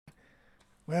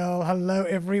Well, hello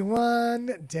everyone.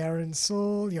 Darren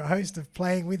Saul, your host of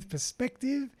Playing with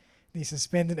Perspective, the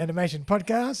suspended animation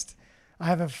podcast. I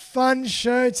have a fun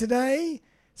show today.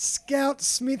 Scout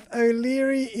Smith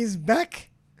O'Leary is back.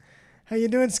 How you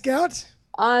doing, Scout?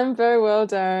 I'm very well,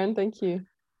 Darren. Thank you.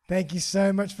 Thank you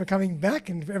so much for coming back.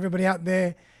 And for everybody out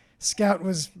there, Scout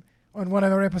was on one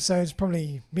of our episodes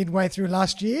probably midway through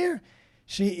last year.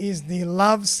 She is the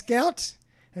Love Scout,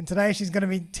 and today she's going to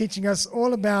be teaching us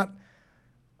all about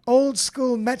old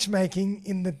school matchmaking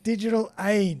in the digital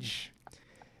age.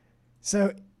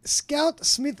 So, Scout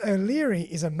Smith O'Leary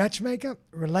is a matchmaker,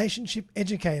 relationship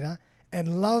educator,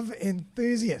 and love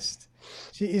enthusiast.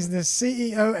 She is the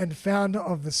CEO and founder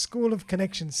of the School of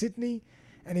Connection Sydney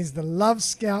and is the Love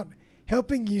Scout,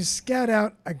 helping you scout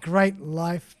out a great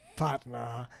life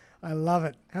partner. I love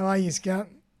it. How are you, Scout?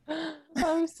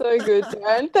 I'm so good,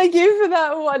 Darren. Thank you for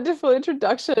that wonderful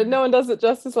introduction. No one does it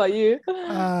justice like you.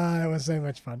 It was so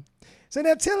much fun. So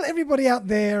now tell everybody out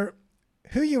there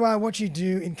who you are, what you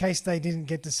do, in case they didn't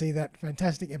get to see that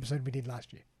fantastic episode we did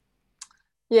last year.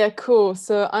 Yeah, cool.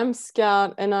 So I'm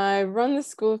Scout and I run the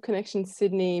School of Connection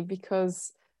Sydney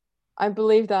because I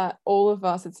believe that all of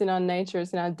us, it's in our nature,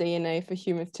 it's in our DNA for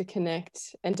humans to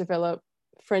connect and develop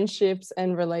friendships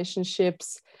and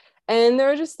relationships. And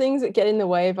there are just things that get in the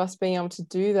way of us being able to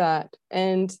do that.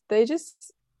 And they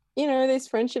just, these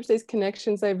friendships, these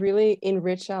connections, they really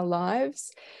enrich our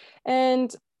lives.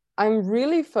 And I'm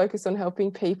really focused on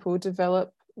helping people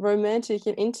develop romantic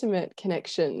and intimate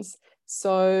connections.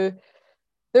 So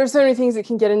there are so many things that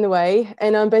can get in the way,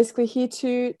 and I'm basically here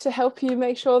to help you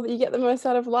make sure that you get the most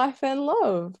out of life and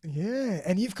love. Yeah,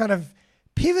 and you've kind of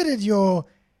pivoted your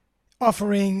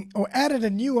offering or added a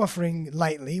new offering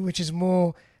lately, which is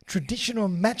more traditional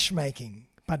matchmaking,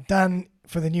 but done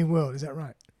for the new world. Is that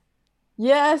right?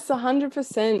 Yes,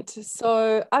 100%.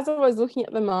 So as I was looking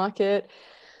at the market,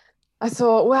 I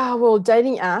thought, wow, well,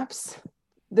 dating apps,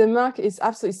 the market is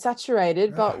absolutely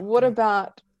saturated, but Ah, what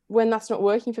about when that's not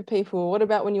working for people? What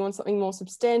about when you want something more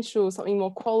substantial, something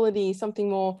more quality, something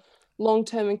more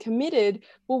long-term and committed?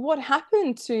 Well, what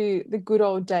happened to the good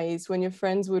old days when your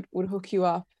friends would hook you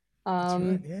up? that's right.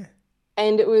 Um, Yeah.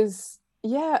 and it was,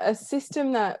 yeah, a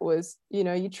system that was,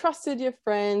 you trusted your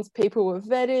friends, people were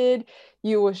vetted,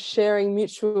 you were sharing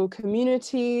mutual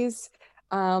communities,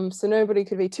 so nobody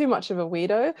could be too much of a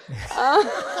weirdo.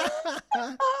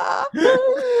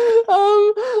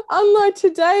 um, Unlike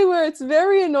today, where it's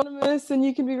very anonymous and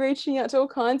you can be reaching out to all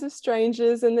kinds of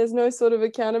strangers and there's no sort of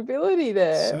accountability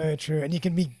there. So true. And you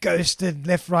can be ghosted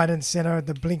left, right, and center at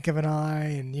the blink of an eye,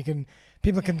 and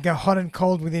people can go hot and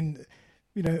cold within,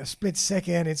 a split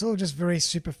second. It's all just very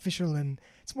superficial, and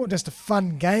it's more just a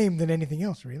fun game than anything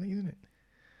else, really, isn't it?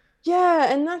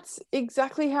 Yeah, and that's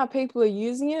exactly how people are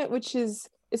using it, which is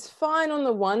it's fine on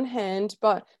the one hand,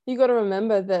 but you got to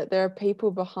remember that there are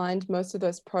people behind most of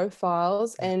those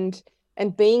profiles Yeah.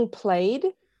 and being played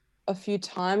a few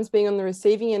times, being on the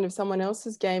receiving end of someone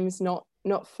else's game is not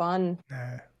fun.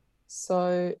 No.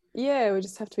 So yeah, we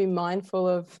just have to be mindful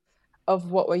of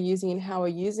what we're using and how we're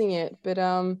using it. But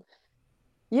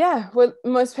yeah, well,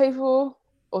 most people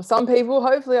or some people,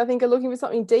 hopefully, I think are looking for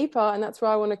something deeper, and that's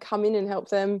where I want to come in and help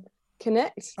them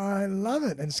connect. I love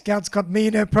it. And Scout's got me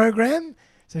in her program.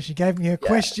 So she gave me her Yeah.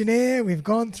 questionnaire. We've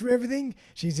gone through everything.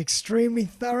 She's extremely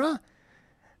thorough,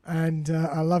 and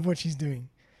I love what she's doing.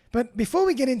 But before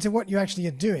we get into what you actually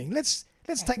are doing, let's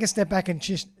take a step back and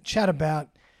just chat about,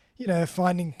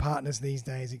 finding partners these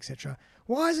days, etc.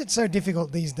 Why is it so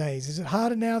difficult these days? Is it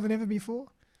harder now than ever before?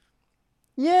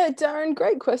 Yeah, Darren,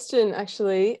 great question,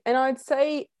 actually. And I'd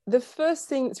say the first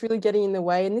thing that's really getting in the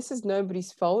way, and this is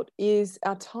nobody's fault, is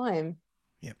our time.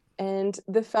 Yep. And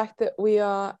the fact that we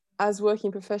are, as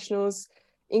working professionals,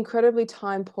 incredibly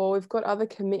time poor. We've got other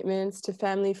commitments to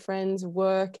family, friends,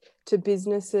 work, to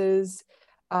businesses,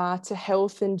 to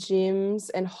health and gyms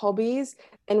and hobbies.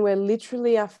 And where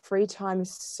literally our free time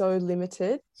is so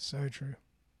limited. So true.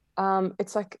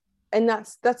 It's like, and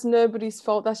that's nobody's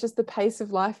fault. That's just the pace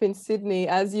of life in Sydney,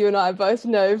 as you and I both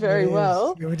know It very is.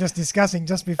 well. We were just discussing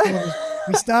just before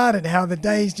we started how the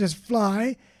days just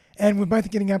fly, and we're both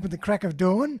getting up at the crack of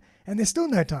dawn, and there's still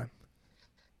no time.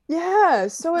 Yeah,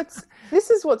 so it's this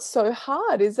is what's so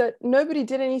hard is that nobody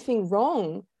did anything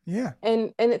wrong, Yeah.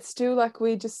 and it's still like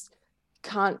we just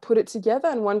can't put it together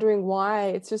and wondering why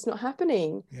it's just not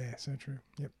happening. Yeah. So true.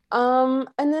 Yep.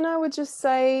 And then I would just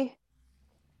say,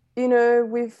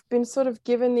 we've been sort of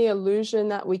given the illusion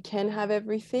that we can have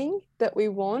everything that we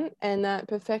want and that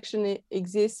perfection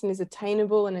exists and is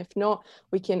attainable. And if not,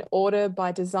 we can order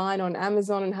by design on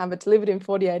Amazon and have it delivered in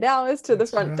 48 hours to the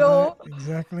That's front right. door.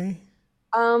 Exactly.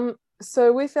 Um,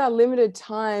 So with our limited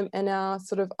time and our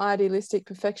sort of idealistic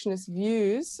perfectionist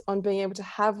views on being able to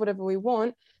have whatever we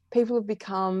want, people have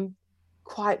become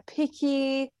quite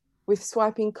picky with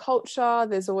swiping culture.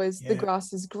 There's always the Yeah.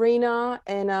 grass is greener,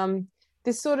 and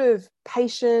this sort of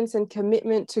patience and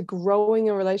commitment to growing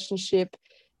a relationship,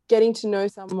 getting to know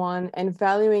someone and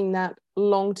valuing that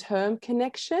long-term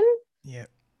connection Yeah.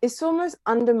 is almost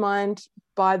undermined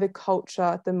by the culture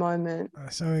at the moment. I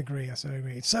so agree. I so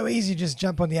agree. It's so easy to just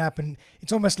jump on the app and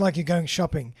it's almost like you're going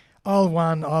shopping. Aisle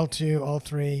one, aisle two, aisle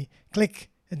three, click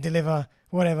and deliver,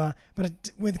 whatever.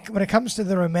 But when it comes to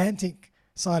the romantic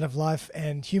side of life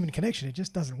and human connection, it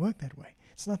just doesn't work that way.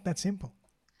 It's not that simple.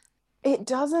 It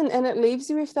doesn't, and it leaves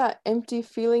you with that empty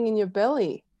feeling in your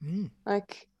belly. Mm.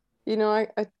 Like, I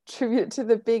attribute it to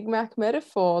the Big Mac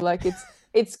metaphor. Like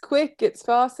it's quick, it's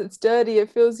fast, it's dirty,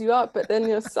 it fills you up, but then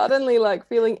you're suddenly like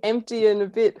feeling empty and a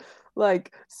bit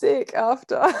like sick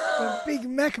after. The Big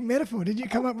Mac metaphor. Did you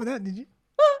come up with that? Did you?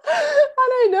 I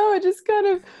don't know. It just kind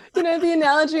of, the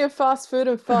analogy of fast food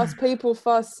and fast people,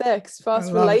 fast sex, I fast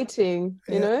love it. relating,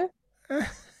 Yeah.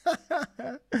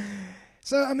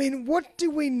 So, I mean, what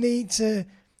do we need to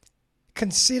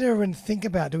consider and think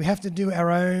about? Do we have to do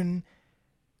our own,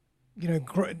 do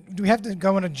we have to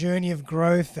go on a journey of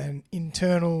growth and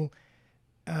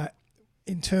uh,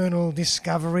 internal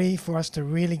discovery for us to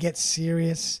really get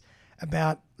serious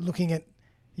about looking at,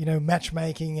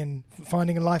 matchmaking and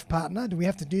finding a life partner? Do we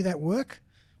have to do that work?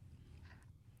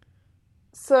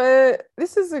 So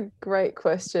this is a great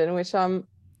question, which I'm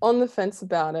on the fence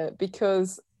about it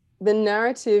because the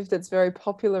narrative that's very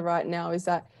popular right now is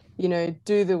that,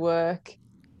 do the work,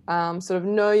 sort of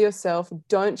know yourself,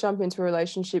 don't jump into a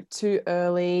relationship too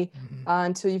early Hmm.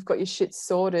 until you've got your shit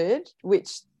sorted,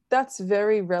 which that's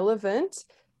very relevant.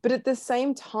 But at the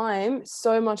same time,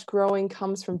 so much growing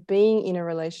comes from being in a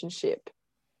relationship.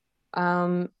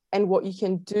 And what you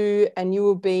can do, and you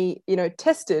will be,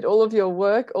 tested. All of your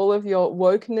work, all of your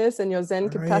wokeness and your Zen Oh,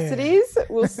 yeah. capacities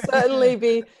will certainly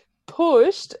be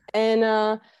pushed. And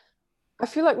I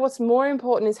feel like what's more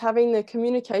important is having the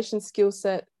communication skill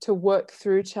set to work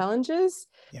through challenges.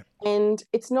 Yep. And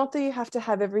it's not that you have to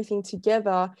have everything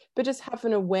together, but just have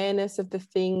an awareness of the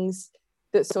things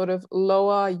that sort of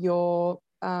lower your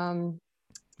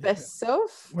best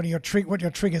self. What your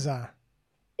triggers are?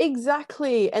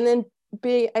 Exactly. And then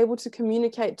be able to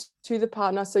communicate to the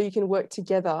partner so you can work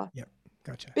together. Yep.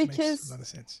 Gotcha. Makes a Because lot of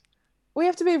sense. we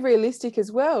have to be realistic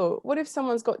as well. What if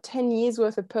someone's got 10 years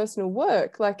worth of personal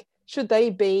work? Like, should they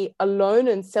be alone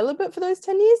and celibate for those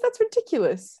 10 years? That's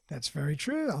ridiculous. That's very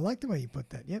true. I like the way you put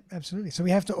that. Yep, absolutely. So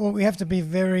we have to be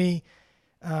very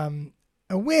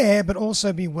aware, but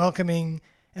also be welcoming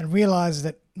and realize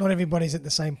that not everybody's at the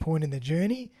same point in the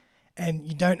journey, and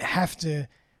you don't have to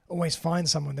always find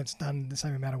someone that's done the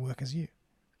same amount of work as you.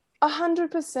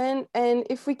 100%. And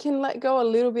if we can let go a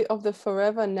little bit of the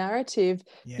forever narrative,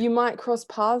 Yeah. you might cross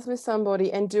paths with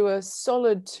somebody and do a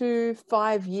solid 2,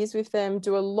 5 years with them,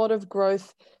 do a lot of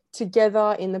growth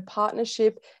together in the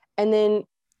partnership. And then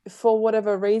for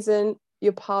whatever reason,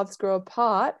 your paths grow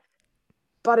apart.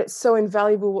 But it's so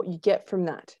invaluable what you get from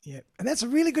that. Yeah. And that's a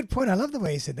really good point. I love the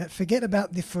way you said that. Forget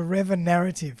about the forever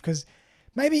narrative, because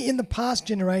maybe in the past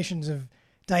generations of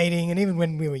dating and even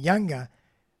when we were younger,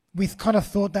 we've kind of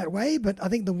thought that way, but I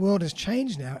think the world has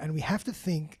changed now and we have to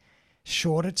think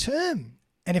shorter term.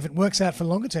 And if it works out for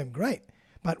longer term, great.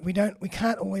 But we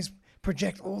can't always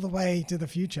project all the way to the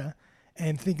future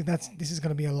and think this is going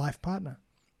to be a life partner.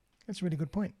 That's a really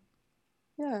good point.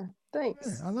 Yeah, Yeah,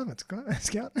 thanks. I love it,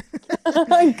 Scout.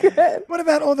 Good. What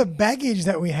about all the baggage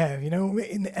that we have?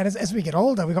 And as we get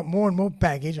older, we got more and more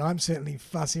baggage. I'm certainly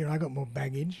fussier. I got more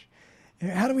baggage.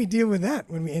 How do we deal with that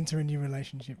when we enter a new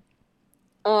relationship?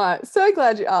 All right, so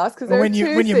glad you asked because Or there are when you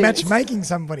two when you're things. matchmaking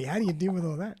somebody, how do you deal with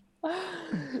all that?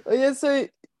 Yeah, so this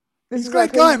He's a is why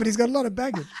great guy, people but he's got a lot of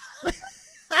baggage.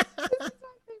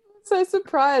 so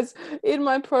surprised in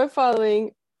my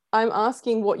profiling. I'm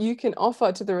asking what you can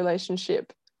offer to the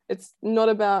relationship. It's not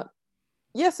about,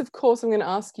 yes, of course, I'm going to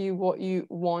ask you what you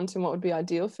want and what would be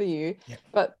ideal for you, Yeah,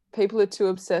 but people are too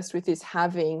obsessed with this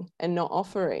having and not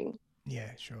offering.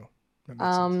 yeah, sure. That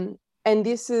makes sense. And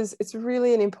it's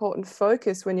really an important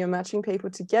focus when you're matching people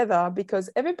together because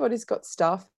everybody's got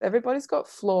stuff, everybody's got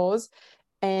flaws.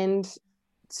 And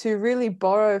to really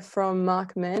borrow from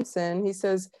Mark Manson, he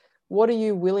says, what are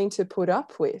you willing to put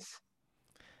up with?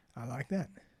 I like that.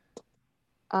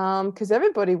 Because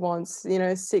everybody wants,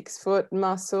 6 foot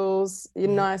muscles, your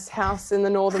Yeah, nice house in the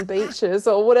northern beaches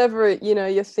or whatever,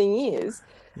 your thing is.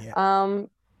 yeah, Um,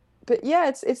 but yeah,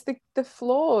 it's the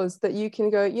flaws that you can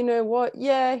go, you know what?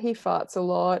 Yeah, he farts a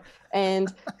lot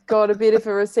and got a bit of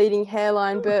a receding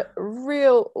hairline, but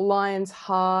real lion's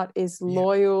heart is Yeah,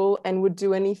 loyal and would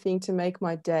do anything to make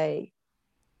my day.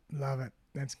 love it.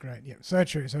 That's great. Yeah, so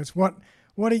true. So it's what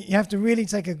you have to really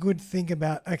take a good think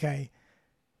about. Okay,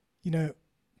 you know,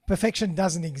 perfection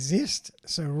doesn't exist.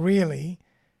 So really,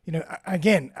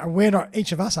 again, we're not.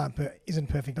 Each of us isn't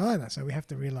perfect either. So we have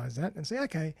to realize that and say,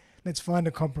 okay, let's find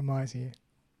a compromise here.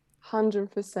 Yeah,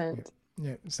 100%.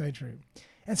 yeah, so true.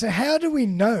 And so, how do we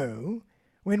know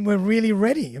when we're really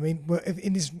ready? I mean,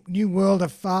 in this new world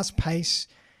of fast pace,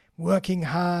 working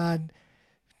hard,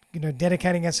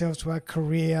 dedicating ourselves to our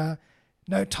career,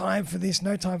 no time for this,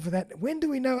 no time for that. When do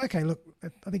we know? Okay, look,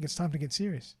 I think it's time to get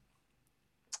serious.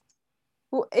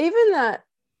 Well, even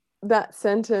that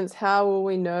sentence, how will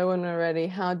we know when we're ready?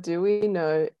 How do we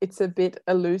know? It's a bit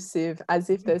elusive, as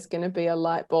if there's going to be a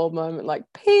light bulb moment like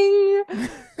ping,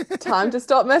 time to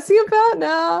stop messing about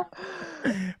now.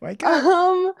 Wake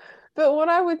up. But what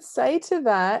I would say to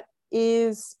that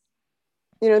is,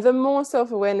 the more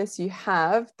self-awareness you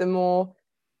have, the more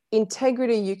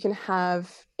integrity you can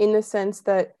have, in the sense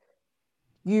that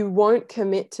you won't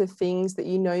commit to things that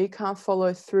you know you can't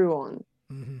follow through on.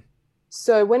 Mm-hmm.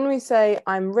 So when we say,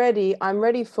 I'm ready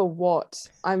for what?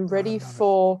 I'm Oh, I ready love it.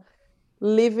 for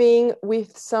living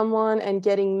with someone and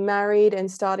getting married and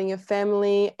starting a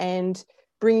family and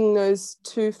bringing those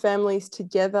two families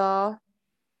together.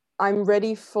 I'm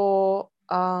ready for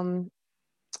a Ready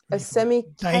for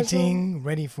semi-casual. dating,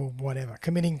 ready for whatever,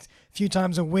 committing a few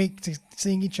times a week to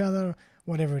seeing each other,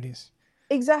 whatever it is.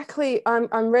 Exactly. I'm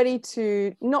ready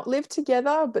to not live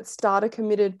together, but start a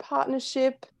committed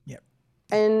partnership. Yep.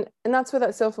 And that's where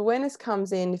that self-awareness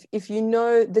comes in. If you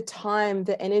know the time,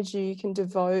 the energy you can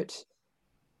devote,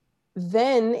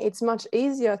 then it's much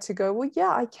easier to go, well,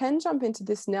 yeah, I can jump into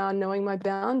this now, knowing my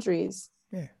boundaries.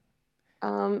 Yeah.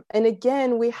 And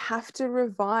again, we have to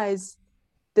revise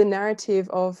the narrative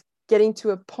of getting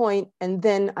to a point and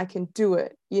then I can do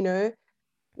it.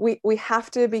 We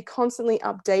have to be constantly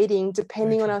updating, So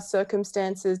depending on true. our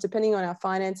circumstances, depending on our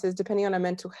finances, depending on our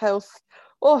mental health.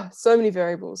 Oh, so many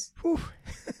variables. Whew.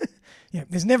 Yeah.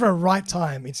 There's never a right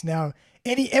time. It's now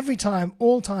every time,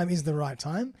 all time is the right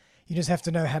time. You just have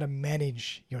to know how to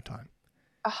manage your time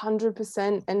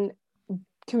 100%, and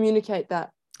communicate that.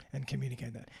 and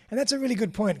communicate that. And that's a really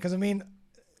good point because I mean,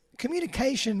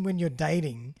 communication when you're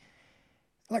dating,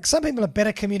 like some people are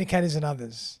better communicators than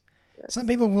others. Some Yes.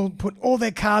 people will put all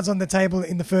their cards on the table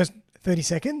in the first 30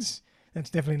 seconds. That's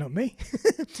definitely not me.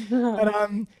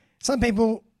 But some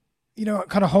people,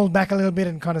 kind of hold back a little bit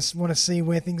and kind of want to see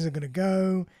where things are going to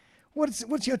go.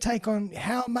 What's your take on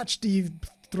how much do you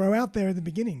throw out there at the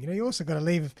beginning? You also got to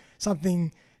leave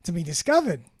something to be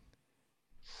discovered.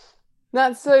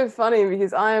 That's so funny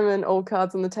because I am an all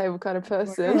cards on the table kind of Like, all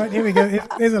person. right, here we go.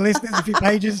 There's a list. There's a few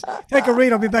pages. Take a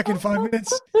read. I'll be back in 5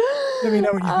 minutes. Let me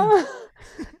know what you think.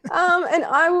 Um, and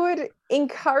I would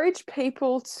encourage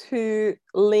people to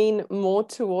lean more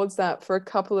towards that for a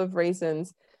couple of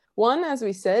reasons. One, as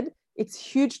we said, it's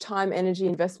huge time, energy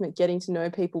investment getting to know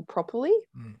people properly,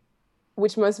 Mm.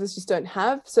 which most of us just don't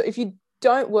have. So if you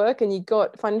don't work and you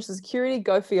got financial security,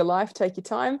 go for your life, take your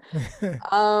time.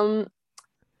 Um,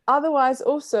 Otherwise,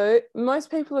 also, most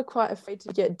people are quite afraid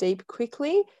to get deep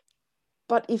quickly.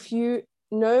 But if you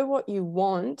know what you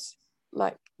want,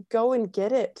 like, go and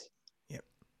get it. Yep.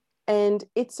 And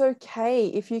it's okay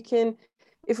if we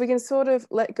can sort of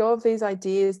let go of these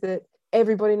ideas that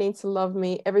everybody needs to love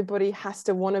me, everybody has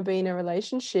to want to be in a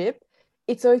relationship.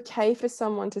 It's okay for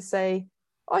someone to say,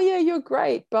 oh yeah, you're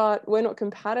great, but we're not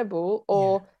compatible, Yeah.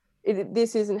 or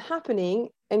this isn't happening,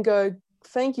 and go,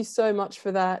 thank you so much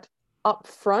for that up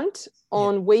front Yep.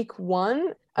 on week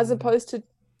one, as Mm. opposed to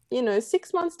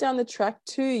 6 months down the track,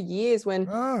 2 years, when,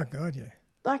 Oh God, yeah.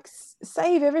 like,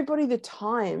 save everybody the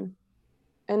time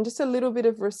and just a little bit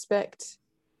of respect.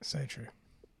 So true.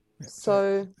 Yeah.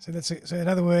 So, So so so. In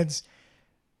other words,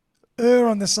 err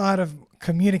on the side of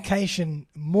communication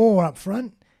more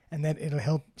upfront, and that it'll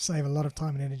help save a lot of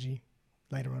time and energy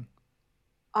later on.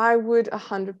 I would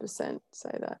 100%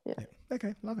 say that. Yeah. Yeah.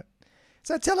 Okay, love it.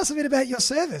 So tell us a bit about your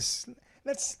service.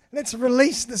 Let's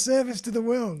release the service to the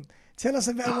world. Tell us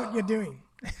about what you're doing.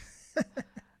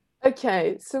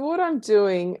 Okay. So what I'm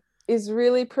doing is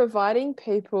really providing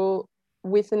people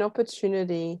with an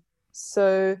opportunity.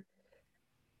 So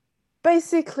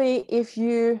basically, if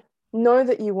you know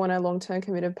that you want a long-term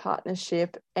committed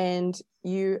partnership and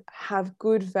you have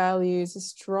good values, a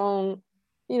strong,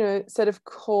 set of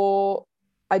core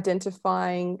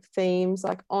identifying themes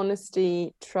like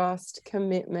honesty, trust,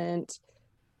 commitment,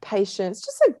 patience,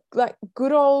 just a like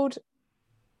good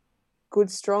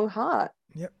strong heart.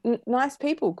 Yep. Nice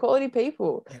people, quality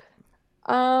people.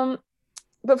 Yep.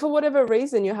 But for whatever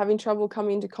reason you're having trouble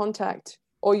coming into contact,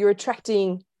 or you're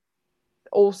attracting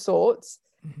all sorts,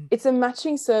 it's a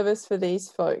matching service for these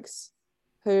folks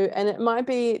who, and it might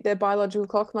be their biological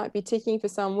clock might be ticking. For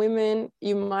some women,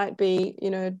 you might be,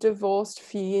 divorced a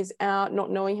few years out,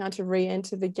 not knowing how to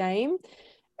re-enter the game.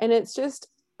 And it's just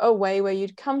a way where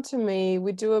you'd come to me,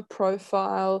 we do a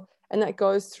profile, and that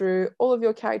goes through all of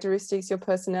your characteristics, your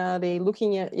personality,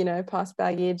 looking at, past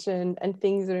baggage and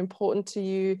things that are important to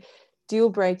you, deal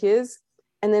breakers.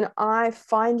 And then I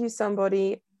find you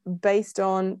somebody based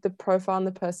on the profile and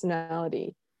the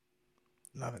personality.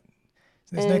 Love it.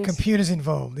 So there's no computers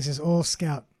involved. This is all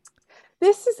Scout.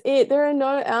 This is it. There are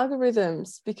no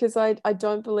algorithms, because I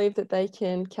don't believe that they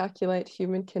can calculate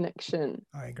human connection.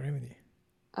 I agree with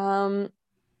you.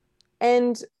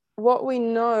 And what we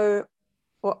know,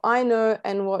 what I know,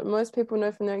 and what most people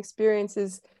know from their experience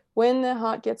is when their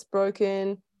heart gets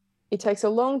broken, it takes a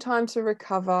long time to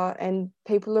recover, and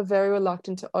people are very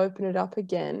reluctant to open it up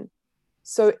again.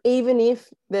 So even if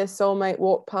their soulmate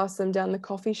walked past them down the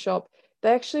coffee shop,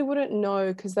 they actually wouldn't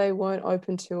know because they weren't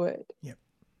open to it. Yep.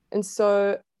 And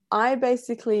so I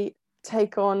basically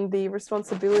take on the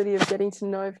responsibility of getting to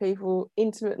know people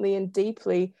intimately and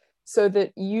deeply, so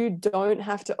that you don't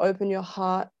have to open your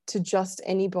heart to just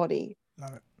anybody.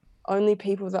 Love it. Only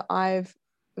people that I've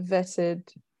vetted.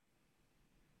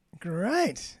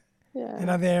 Great. Yeah. And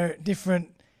are there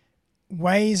different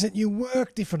ways that you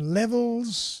work, different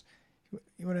levels?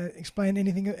 You want to explain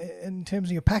anything in terms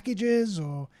of your packages,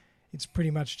 or it's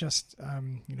pretty much just,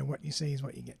 what you see is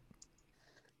what you get?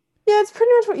 Yeah, it's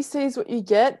pretty much what you see is what you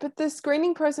get. But the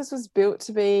screening process was built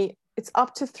to be, it's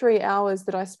up to 3 hours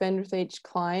that I spend with each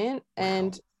client. Wow.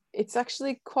 And it's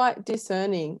actually quite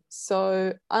discerning.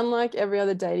 So unlike every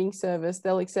other dating service,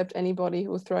 they'll accept anybody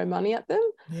who will throw money at them.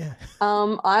 Yeah.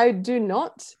 I do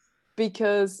not,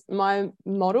 because my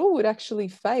model would actually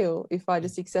fail if I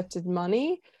just accepted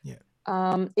money. Yeah.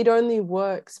 It only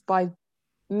works by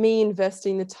me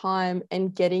investing the time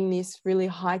and getting this really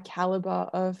high caliber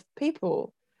of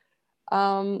people.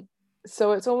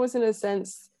 So it's almost, in a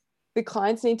sense, the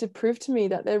clients need to prove to me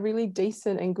that they're really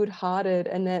decent and good-hearted,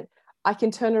 and that I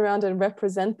can turn around and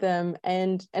represent them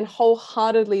and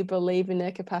wholeheartedly believe in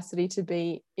their capacity to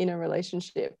be in a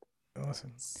relationship.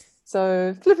 Awesome.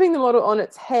 So flipping the model on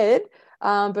its head,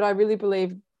 but I really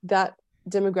believe that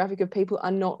demographic of people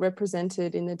are not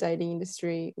represented in the dating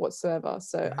industry whatsoever.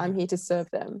 So wow. I'm here to serve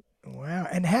them. Wow.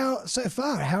 And how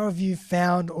have you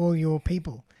found all your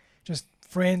people? Just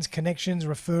friends, connections,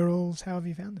 referrals? How have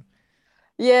you found them?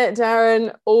 Yeah,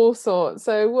 Darren, all sorts.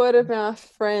 So word of mouth,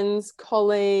 friends,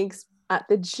 colleagues, at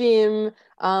the gym,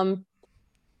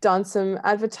 done some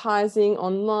advertising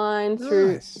online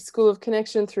through School of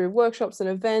Connection, through workshops and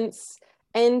events.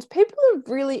 And people are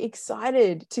really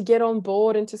excited to get on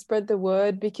board and to spread the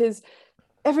word, because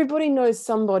everybody knows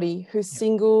somebody who's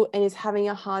single and is having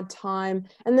a hard time,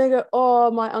 and they go,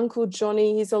 oh, my Uncle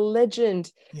Johnny, he's a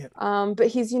legend. Yep. But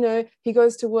he's, he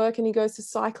goes to work and he goes to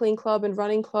cycling club and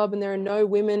running club, and there are no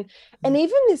women. And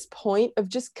even this point of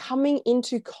just coming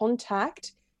into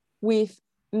contact with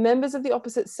members of the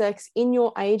opposite sex in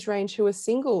your age range who are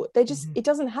single, it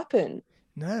doesn't happen.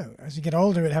 No, as you get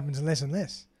older, it happens less and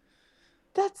less.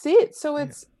 That's it. So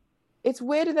it's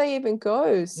where do they even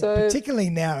go? So particularly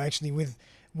now, actually,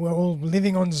 we're all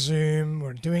living on Zoom,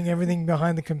 we're doing everything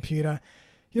behind the computer.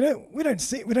 We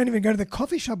don't even go to the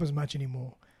coffee shop as much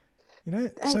anymore.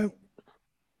 So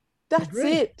that's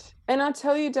it. And I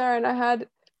tell you, Darren, I had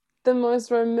the most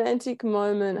romantic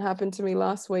moment happen to me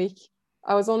last week.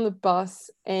 I was on the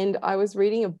bus and I was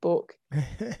reading a book.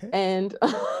 And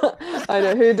I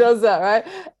know who does that, right?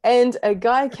 And a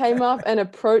guy came up and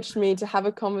approached me to have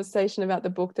a conversation about the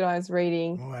book that I was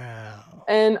reading. Wow.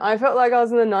 And I felt like I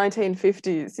was in the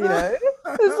 1950s,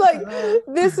 It's like,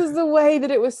 this is the way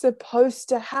that it was supposed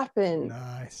to happen.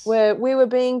 Nice. Where we were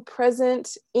being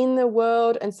present in the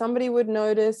world, and somebody would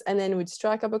notice, and then we'd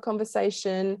strike up a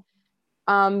conversation.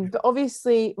 But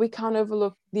obviously we can't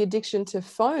overlook the addiction to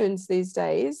phones these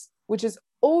days, which is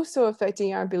also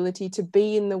affecting our ability to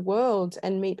be in the world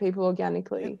and meet people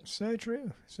organically. Yep, so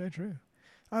true. So true.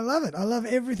 I love it. I love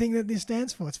everything that this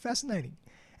stands for. It's fascinating.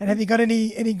 And have you got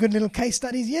any good little case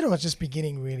studies yet, or it's just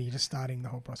beginning, really? You're just starting the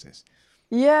whole process?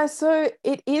 Yeah, so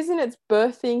it is in its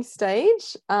birthing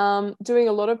stage, doing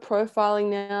a lot of profiling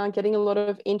now, getting a lot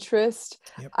of interest,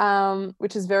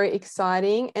 which is very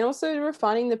exciting, and also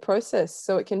refining the process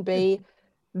so it can be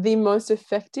the most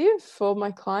effective for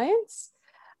my clients.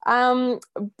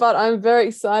 But I'm very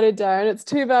excited, Darren. It's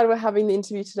too bad we're having the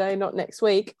interview today, not next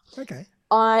week. Okay.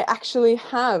 I actually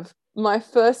have my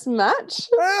first match.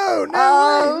 Oh, no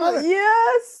way. Love it.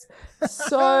 Yes.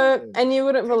 So, and you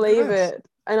wouldn't believe Congrats. it.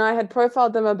 And I had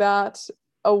profiled them about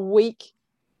a week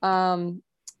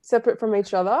separate from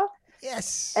each other.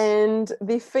 Yes. And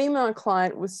the female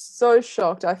client was so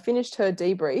shocked. I finished her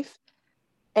debrief.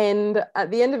 And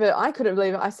at the end of it, I couldn't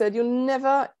believe it. I said, "You'll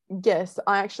never guess.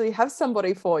 I actually have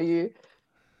somebody for you."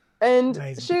 And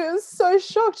Amazing. she was so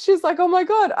shocked. She's like, "Oh my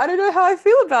God, I don't know how I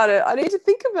feel about it. I need to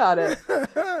think about it."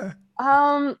 So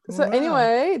Wow.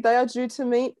 anyway, they are due to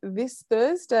meet this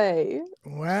Thursday.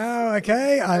 Wow.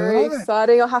 Okay. I Very love it.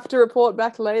 exciting. I'll have to report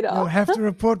back later. You'll have to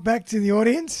report back to the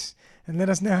audience and let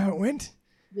us know how it went.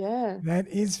 Yeah. That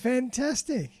is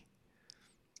fantastic.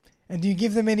 And do you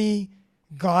give them any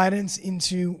guidance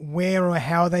into where or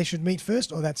how they should meet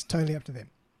first, or that's totally up to them?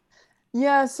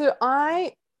 Yeah, so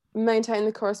I maintain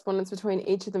the correspondence between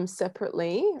each of them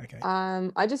separately. Okay.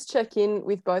 I just check in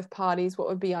with both parties. What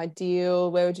would be ideal?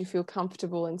 Where would you feel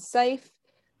comfortable and safe?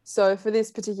 So for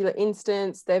this particular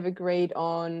instance, they've agreed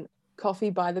on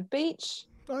coffee by the beach.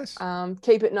 Nice.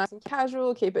 Keep it nice and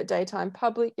casual, keep it daytime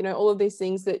public, all of these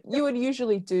things that you would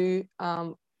usually do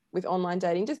with online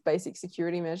dating, just basic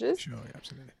security measures. Sure,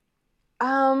 absolutely.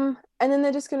 And then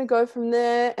they're just going to go from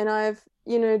there. And I've,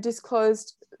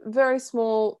 disclosed very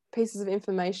small pieces of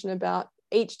information about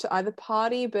each to either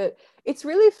party, but it's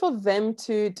really for them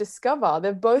to discover.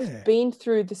 They've both been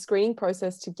through the screening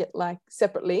process to get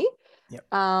separately. Yep.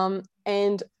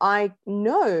 And I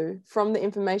know from the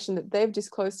information that they've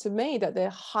disclosed to me that they're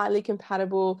highly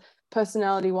compatible,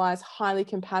 personality-wise, highly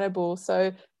compatible.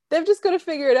 So they've just got to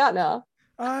figure it out now.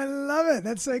 I love it.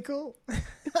 That's so cool.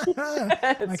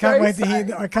 I can't wait to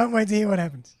hear. I can't wait to hear what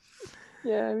happens.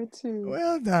 Yeah, me too.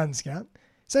 Well done, Scout.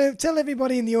 So tell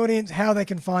everybody in the audience how they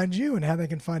can find you and how they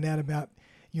can find out about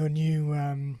your new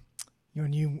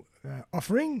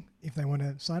offering if they want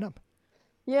to sign up.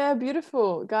 Yeah,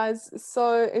 beautiful, guys.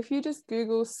 So if you just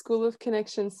Google School of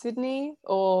Connection Sydney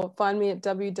or find me at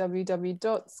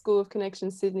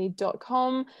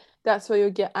www.schoolofconnectionsydney.com, that's where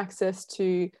you'll get access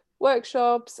to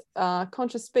workshops,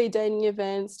 conscious speed dating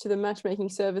events, to the matchmaking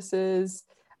services.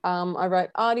 I write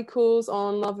articles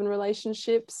on love and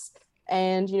relationships,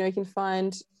 and you can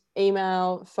find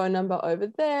email, phone number over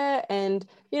there, and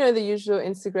the usual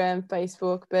Instagram,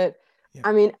 Facebook. But yeah.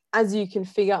 I mean, as you can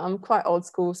figure, I'm quite old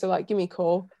school, so give me a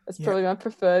call. That's probably my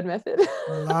preferred method.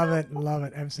 Love it,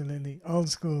 absolutely old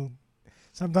school.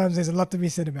 Sometimes there's a lot to be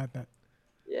said about that.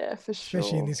 Yeah, for sure.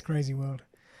 Especially in this crazy world.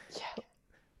 Yeah.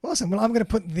 Awesome. Well, I'm going to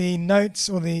put the notes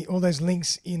or all those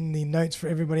links in the notes for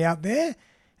everybody out there.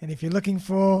 And if you're looking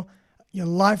for your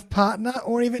life partner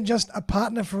or even just a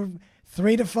partner for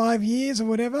 3 to 5 years or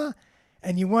whatever,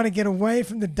 and you want to get away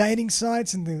from the dating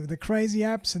sites and the crazy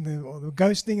apps and the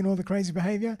ghosting and all the crazy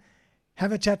behavior,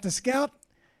 have a chat to Scout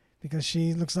because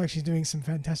she looks like she's doing some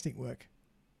fantastic work.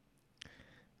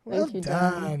 Well Thank you,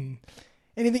 done. Dan.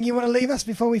 Anything you want to leave us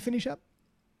before we finish up?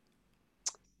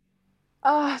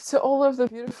 To all of the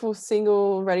beautiful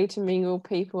single, ready to mingle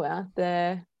people out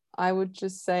there, I would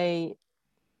just say,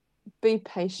 be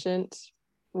patient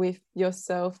with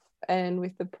yourself and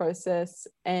with the process,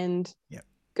 and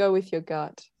go with your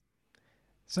gut.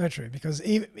 So true, because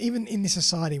even in this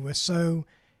society where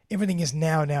everything is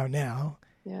now.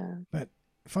 Yeah. But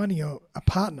finding a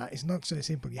partner is not so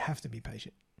simple. You have to be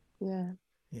patient. Yeah.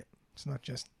 Yeah. It's not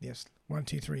just 1,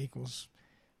 2, 3 equals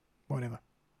whatever.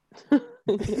 I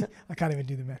can't even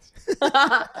do the maths.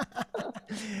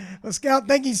 Well, Scout,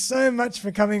 thank you so much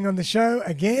for coming on the show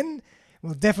again.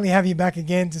 We'll definitely have you back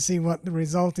again to see what the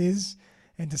result is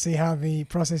and to see how the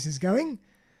process is going.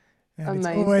 And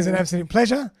amazing. It's always an absolute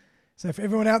pleasure. So for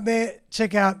everyone out there,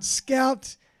 check out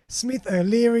Scout, Smith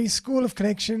O'Leary, School of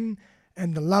Connection,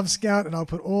 and the Love Scout. And I'll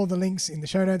put all the links in the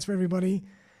show notes for everybody.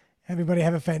 Everybody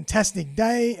have a fantastic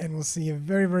day, and we'll see you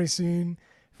very, very soon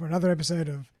for another episode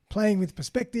of Playing with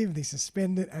Perspective, the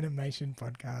Suspended Animation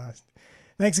Podcast.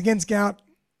 Thanks again, Scout.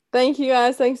 Thank you,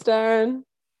 guys. Thanks, Darren.